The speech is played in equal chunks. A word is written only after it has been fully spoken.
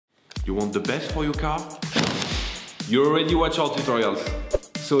You want the best for your car? You already watch our tutorials.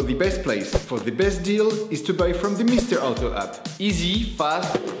 So the best place for the best deal is to buy from the Mr. Auto app. Easy,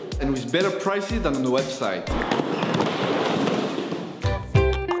 fast, and with better prices than on the website.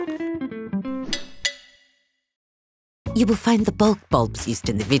 You will find the bulk bulbs used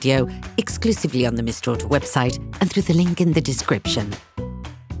in the video exclusively on the Mr. Auto website and through the link in the description.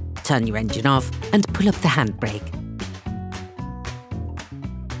 Turn your engine off and pull up the handbrake.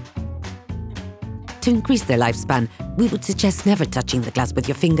 To increase their lifespan, we would suggest never touching the glass with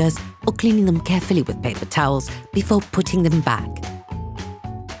your fingers or cleaning them carefully with paper towels before putting them back.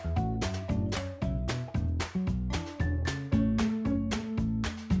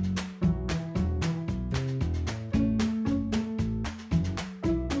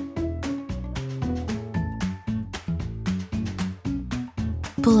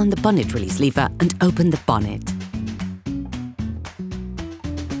 Pull on the bonnet release lever and open the bonnet.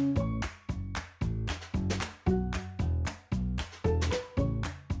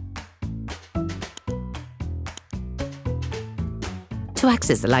 To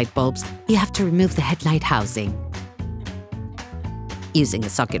access the light bulbs, you have to remove the headlight housing. Using a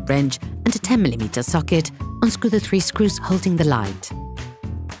socket wrench and a 10mm socket, unscrew the 3 screws holding the light.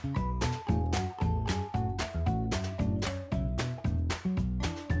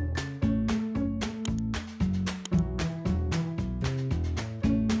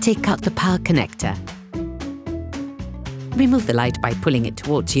 Take out the power connector. Remove the light by pulling it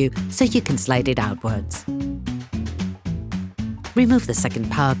towards you so you can slide it outwards. Remove the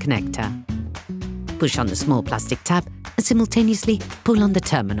second power connector. Push on the small plastic tab and simultaneously pull on the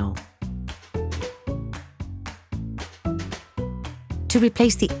terminal. To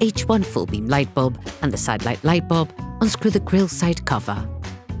replace the H1 full beam light bulb and the side light bulb, unscrew the grille side cover.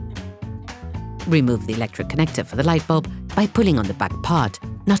 Remove the electric connector for the light bulb by pulling on the back part,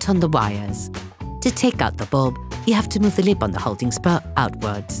 not on the wires. To take out the bulb, you have to move the lip on the holding spur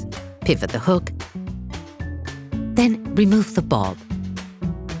outwards. Pivot the hook, then remove the bulb.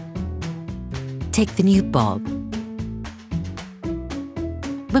 Take the new bulb.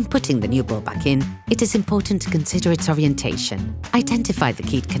 When putting the new bulb back in, it is important to consider its orientation. Identify the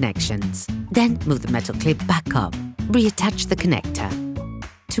keyed connections. Then move the metal clip back up. Reattach the connector.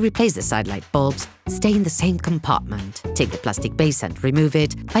 To replace the side light bulbs, stay in the same compartment. Take the plastic base and remove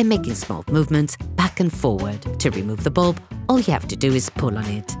it by making small movements back and forward. To remove the bulb, all you have to do is pull on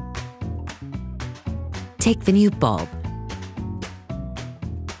it. Take the new bulb.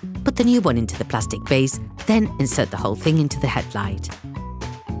 Put the new one into the plastic base, then insert the whole thing into the headlight.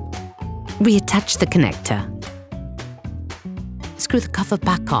 Reattach the connector. Screw the cover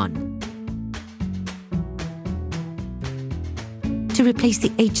back on. To replace the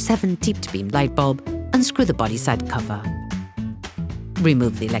H7 tipped beam light bulb, unscrew the body side cover.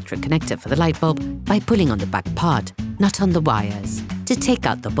 Remove the electric connector for the light bulb by pulling on the back part, not on the wires. To take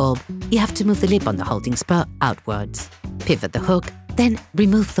out the bulb, you have to move the lip on the holding spur outwards. Pivot the hook, then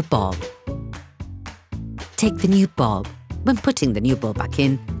remove the bulb. Take the new bulb. When putting the new bulb back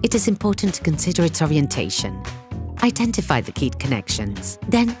in, it is important to consider its orientation. Identify the keyed connections,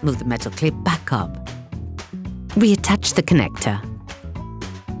 then move the metal clip back up. Reattach the connector.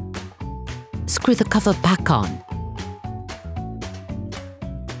 Screw the cover back on.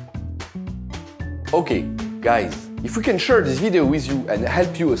 Okay, guys, if we can share this video with you and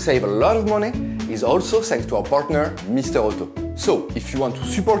help you save a lot of money, is also thanks to our partner, Mr. Auto. So, if you want to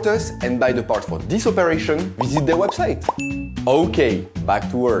support us and buy the part for this operation, visit their website. Okay, back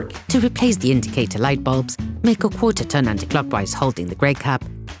to work. To replace the indicator light bulbs, make a quarter turn anti-clockwise holding the grey cap.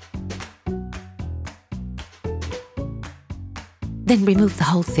 Then remove the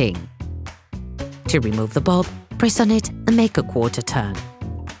whole thing. To remove the bulb, press on it and make a quarter turn.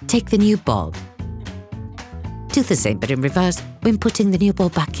 Take the new bulb. Do the same but in reverse when putting the new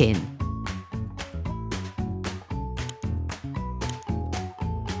bulb back in.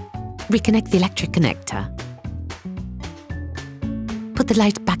 Reconnect the electric connector. Put the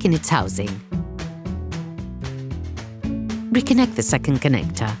light back in its housing. Reconnect the second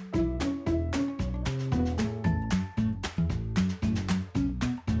connector.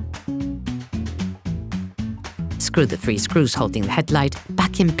 Screw the 3 screws holding the headlight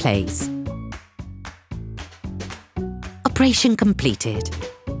back in place. Operation completed.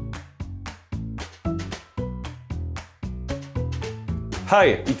 Hi,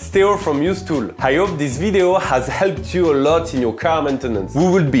 it's Theo from UseTool. I hope this video has helped you a lot in your car maintenance. We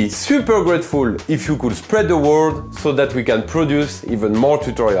would be super grateful if you could spread the word so that we can produce even more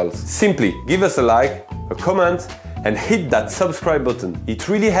tutorials. Simply give us a like, a comment, and hit that subscribe button. It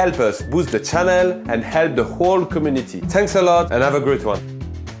really helps us boost the channel and help the whole community. Thanks a lot and have a great one.